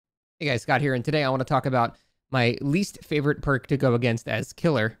Hey guys, Scott here, and today I want to talk about my least favorite perk to go against as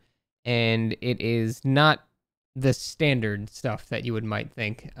killer, and it is not the standard stuff that you might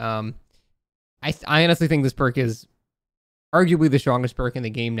think. I honestly think this perk is arguably the strongest perk in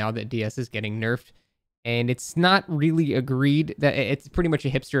the game now that DS is getting nerfed, and it's not really agreed that it's pretty much a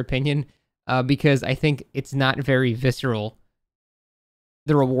hipster opinion, because I think it's not very visceral,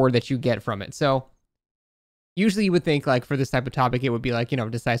 the reward that you get from it. So usually you would think like for this type of topic, it would be like,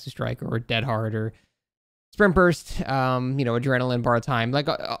 Decisive Strike or Dead Hard or Sprint Burst, Adrenaline, Bar Time, like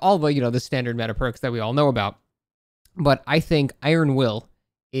all the, the standard meta perks that we all know about. But I think Iron Will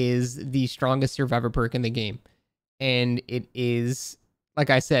is the strongest survivor perk in the game. And it is, like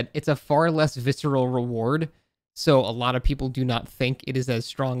I said, it's a far less visceral reward. So a lot of people do not think it is as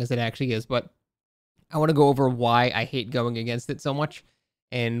strong as it actually is. But I want to go over why I hate going against it so much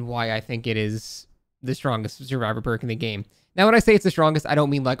and why I think it is the strongest survivor perk in the game. Now, when I say it's the strongest, I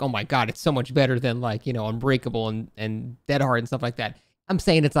don't mean like, oh my god, it's so much better than like, Unbreakable and Dead Hard and stuff like that. I'm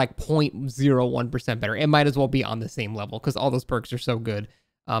saying it's like 0.01% better. It might as well be on the same level because all those perks are so good.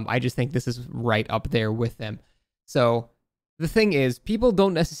 I just think this is right up there with them. So the thing is, people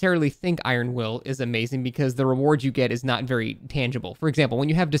don't necessarily think Iron Will is amazing because the reward you get is not very tangible. For example, when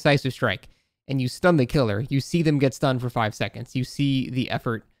you have Decisive Strike and you stun the killer, you see them get stunned for 5 seconds. You see the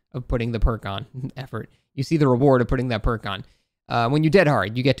effort of putting the perk on. You see the reward of putting that perk on. When you Dead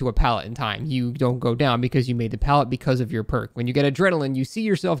Hard, you get to a pallet in time. You don't go down because you made the pallet because of your perk. When you get Adrenaline, you see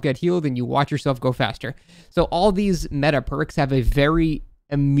yourself get healed and you watch yourself go faster. So all these meta perks have a very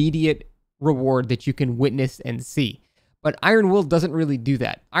immediate reward that you can witness and see. But Iron Will doesn't really do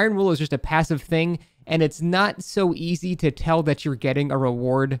that. Iron Will is just a passive thing, and it's not so easy to tell that you're getting a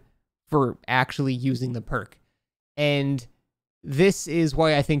reward for actually using the perk. And this is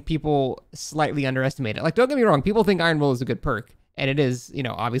why I think people slightly underestimate it. Like, don't get me wrong, people think Iron Will is a good perk, and it is,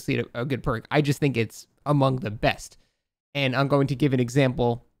 obviously a good perk. I just think it's among the best. And I'm going to give an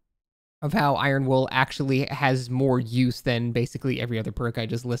example of how Iron Will actually has more use than basically every other perk I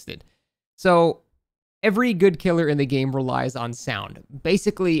just listed. So, every good killer in the game relies on sound,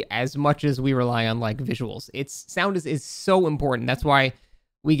 basically as much as we rely on, like, visuals. Sound is so important. That's why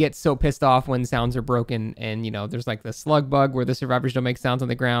we get so pissed off when sounds are broken, and there's like the slug bug where the survivors don't make sounds on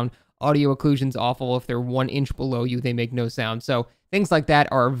the ground. Audio occlusion's awful. If they're 1 inch below you, they make no sound. So things like that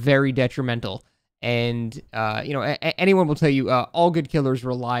are very detrimental. And anyone will tell you all good killers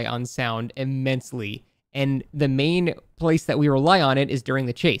rely on sound immensely, and the main place that we rely on it is during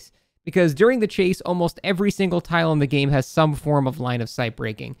the chase, because during the chase, almost every single tile in the game has some form of line of sight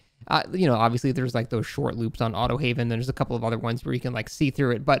breaking. Obviously there's like those short loops on Auto Haven. There's a couple of other ones where you can like see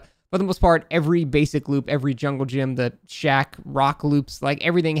through it. But for the most part, every basic loop, every jungle gym, the shack, rock loops, like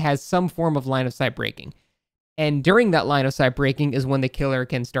everything has some form of line of sight breaking. And during that line of sight breaking is when the killer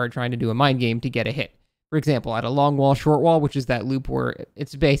can start trying to do a mind game to get a hit. For example, at a long wall, short wall, which is that loop where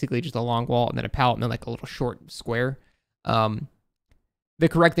it's basically just a long wall and then a pallet and then like a little short square. The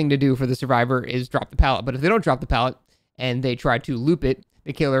correct thing to do for the survivor is drop the pallet. But if they don't drop the pallet and they try to loop it,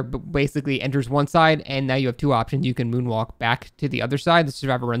 the killer basically enters one side, and now you have two options. You can moonwalk back to the other side, the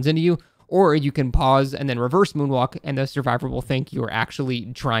survivor runs into you, or you can pause and then reverse moonwalk, and the survivor will think you're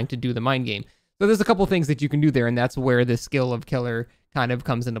actually trying to do the mind game. So there's a couple things that you can do there, and that's where the skill of killer kind of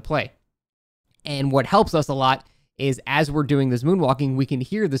comes into play. And what helps us a lot is as we're doing this moonwalking, we can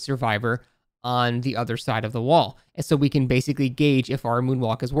hear the survivor on the other side of the wall. And so we can basically gauge if our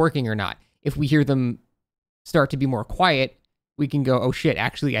moonwalk is working or not. If we hear them start to be more quiet, we can go, oh shit,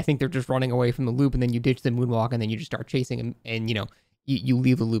 actually, I think they're just running away from the loop, and then you ditch the moonwalk, and then you just start chasing them, and, you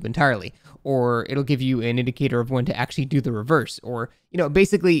leave the loop entirely. Or it'll give you an indicator of when to actually do the reverse. Or,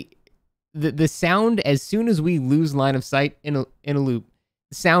 basically, the sound, as soon as we lose line of sight in a loop,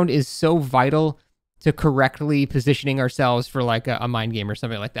 sound is so vital to correctly positioning ourselves for, like, a mind game or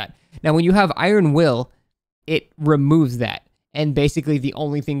something like that. Now, when you have Iron Will, it removes that. And basically, the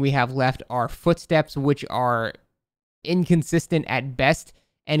only thing we have left are footsteps, which are inconsistent at best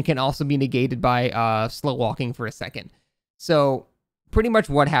and can also be negated by slow walking for a second. So pretty much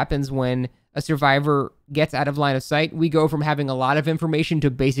what happens when a survivor gets out of line of sight, we go from having a lot of information to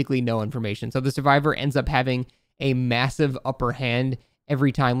basically no information. So the survivor ends up having a massive upper hand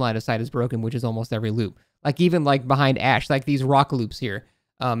every time line of sight is broken, which is almost every loop. Like even like behind Ash, like these rock loops here,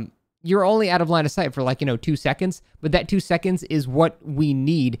 you're only out of line of sight for like, 2 seconds, but that 2 seconds is what we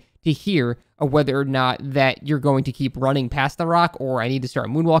need to hear of whether or not that you're going to keep running past the rock, or I need to start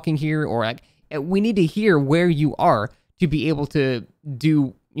moonwalking here, or like we need to hear where you are to be able to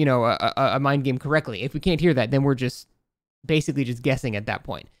do, a mind game correctly. If we can't hear that, then we're just basically just guessing at that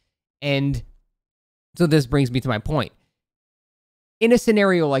point. And so this brings me to my point. in a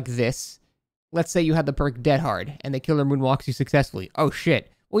scenario like this, let's say you had the perk Dead Hard and the killer moonwalks you successfully. Oh shit.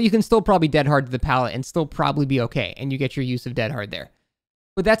 Well, you can still probably Dead Hard to the pallet and still probably be okay, and you get your use of Dead Hard there.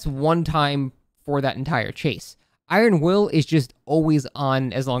 But that's one time for that entire chase. Iron Will is just always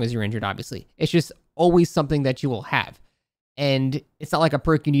on as long as you're injured, obviously. It's just always something that you will have. And it's not like a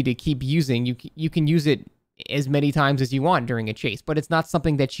perk you need to keep using. You can use it as many times as you want during a chase, but it's not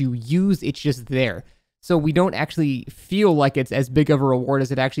something that you use, it's just there. So we don't actually feel like it's as big of a reward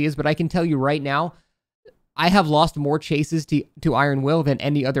as it actually is, but I can tell you right now, I have lost more chases to Iron Will than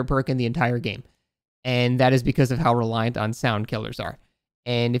any other perk in the entire game. And that is because of how reliant on sound killers are.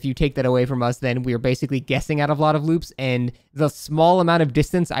 And if you take that away from us, then we are basically guessing out of a lot of loops. And the small amount of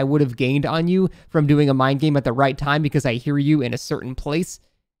distance I would have gained on you from doing a mind game at the right time because I hear you in a certain place,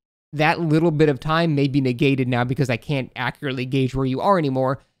 that little bit of time may be negated now because I can't accurately gauge where you are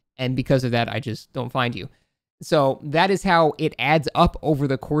anymore. And because of that, I just don't find you. So that is how it adds up over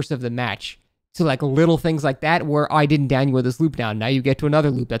the course of the match to like little things like that where I didn't down you with this loop down. Now you get to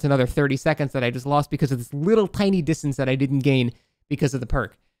another loop. That's another 30 seconds that I just lost because of this little tiny distance that I didn't gain because of the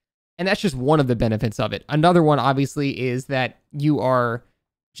perk. And that's just one of the benefits of it. Another one, obviously, is that you are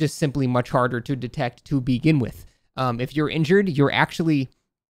just simply much harder to detect to begin with. If you're injured, you're actually...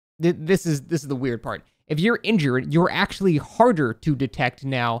 This is the weird part. If you're injured, you're actually harder to detect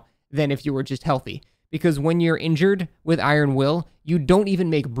now than if you were just healthy. Because when you're injured with Iron Will, you don't even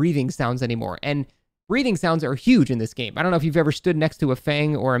make breathing sounds anymore. And breathing sounds are huge in this game. I don't know if you've ever stood next to a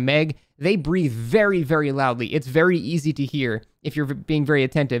Fang or a Meg. They breathe very, very loudly. It's very easy to hear, if you're being very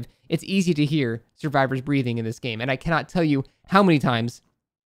attentive, it's easy to hear survivors breathing in this game. And I cannot tell you how many times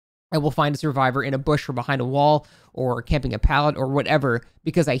I will find a survivor in a bush or behind a wall or camping a pallet or whatever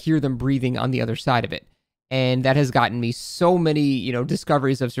because I hear them breathing on the other side of it. And that has gotten me so many,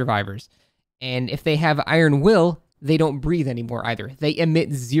 discoveries of survivors. And if they have Iron Will, they don't breathe anymore either. They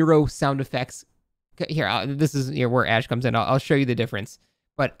emit 0 sound effects. Here, this is where Ash comes in. I'll show you the difference.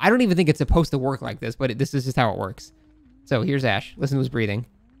 But I don't even think it's supposed to work like this, but this is just how it works. So here's Ash. Listen to his breathing.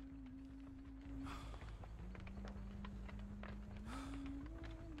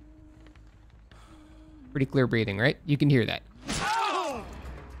 Pretty clear breathing, right? You can hear that.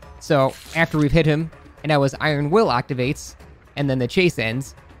 So after we've hit him, and now his Iron Will activates, and then the chase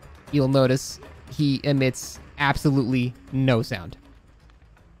ends, you'll notice he emits absolutely no sound.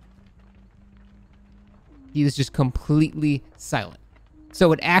 He is just completely silent.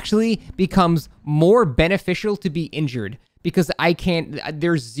 So it actually becomes more beneficial to be injured because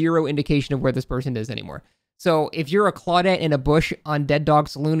there's 0 indication of where this person is anymore. So if you're a Claudette in a bush on Dead Dog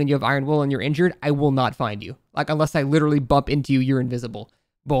Saloon and you have Iron Will and you're injured, I will not find you. Like, unless I literally bump into you, you're invisible,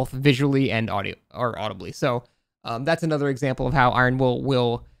 both visually and audibly. So that's another example of how Iron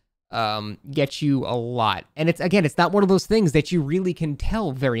will get you a lot. And it's not one of those things that you really can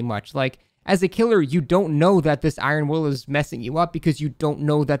tell very much. Like, as a killer, you don't know that this Iron Will is messing you up because you don't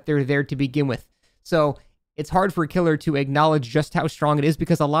know that they're there to begin with. So it's hard for a killer to acknowledge just how strong it is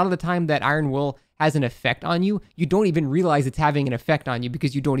because a lot of the time that Iron Will has an effect on you, you don't even realize it's having an effect on you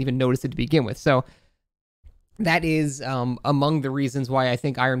because you don't even notice it to begin with. So that is among the reasons why I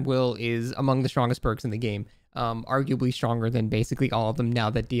think Iron Will is among the strongest perks in the game. Arguably stronger than basically all of them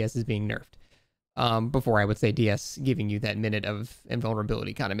now that DS is being nerfed. Before I would say DS giving you that minute of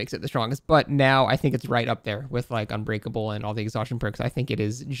invulnerability kind of makes it the strongest, but now I think it's right up there with like Unbreakable and all the exhaustion perks. I think it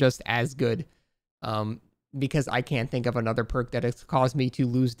is just as good, because I can't think of another perk that has caused me to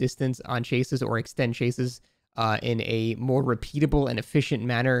lose distance on chases or extend chases in a more repeatable and efficient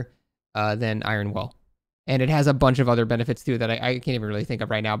manner than Iron Will. And it has a bunch of other benefits too that I can't even really think of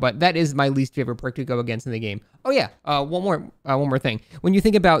right now, but that is my least favorite perk to go against in the game. Oh yeah, one more thing. When you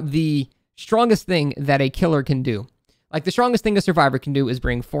think about the strongest thing that a killer can do, like the strongest thing a survivor can do is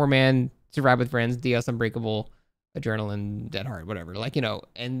bring 4-man, Survive with Friends, DS Unbreakable, Adrenaline, Dead Hard, whatever,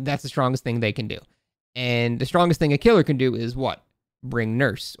 and that's the strongest thing they can do. And the strongest thing a killer can do is what? Bring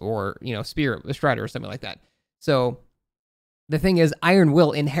Nurse or, Spirit, Strider or something like that. So the thing is, Iron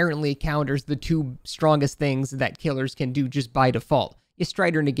Will inherently counters the 2 strongest things that killers can do just by default. Yeah,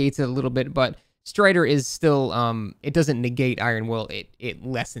 Strider negates it a little bit, but Strider is still, it doesn't negate Iron Will, it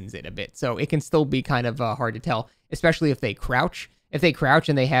lessens it a bit. So it can still be kind of hard to tell, especially if they crouch. If they crouch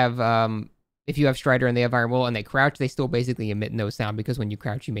and they have, if you have Strider and they have Iron Will and they crouch, they still basically emit no sound because when you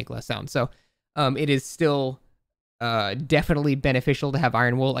crouch, you make less sound. So it is still definitely beneficial to have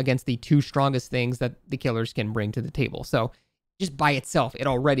Iron Will against the 2 strongest things that the killers can bring to the table. So just by itself, it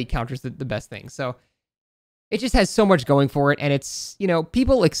already counters the best things. So it just has so much going for it, and it's,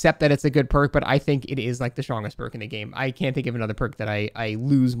 people accept that it's a good perk, but I think it is like the strongest perk in the game. I can't think of another perk that I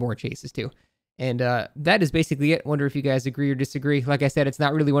lose more chases to. And that is basically it. Wonder if you guys agree or disagree. Like I said, it's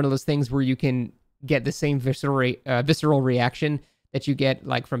not really one of those things where you can get the same visceral reaction that you get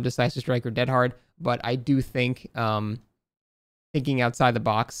like from Decisive Strike or Dead Hard, but I do think thinking outside the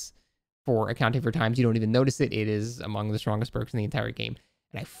box for accounting for times you don't even notice it, it is among the strongest perks in the entire game.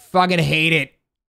 And I fucking hate it.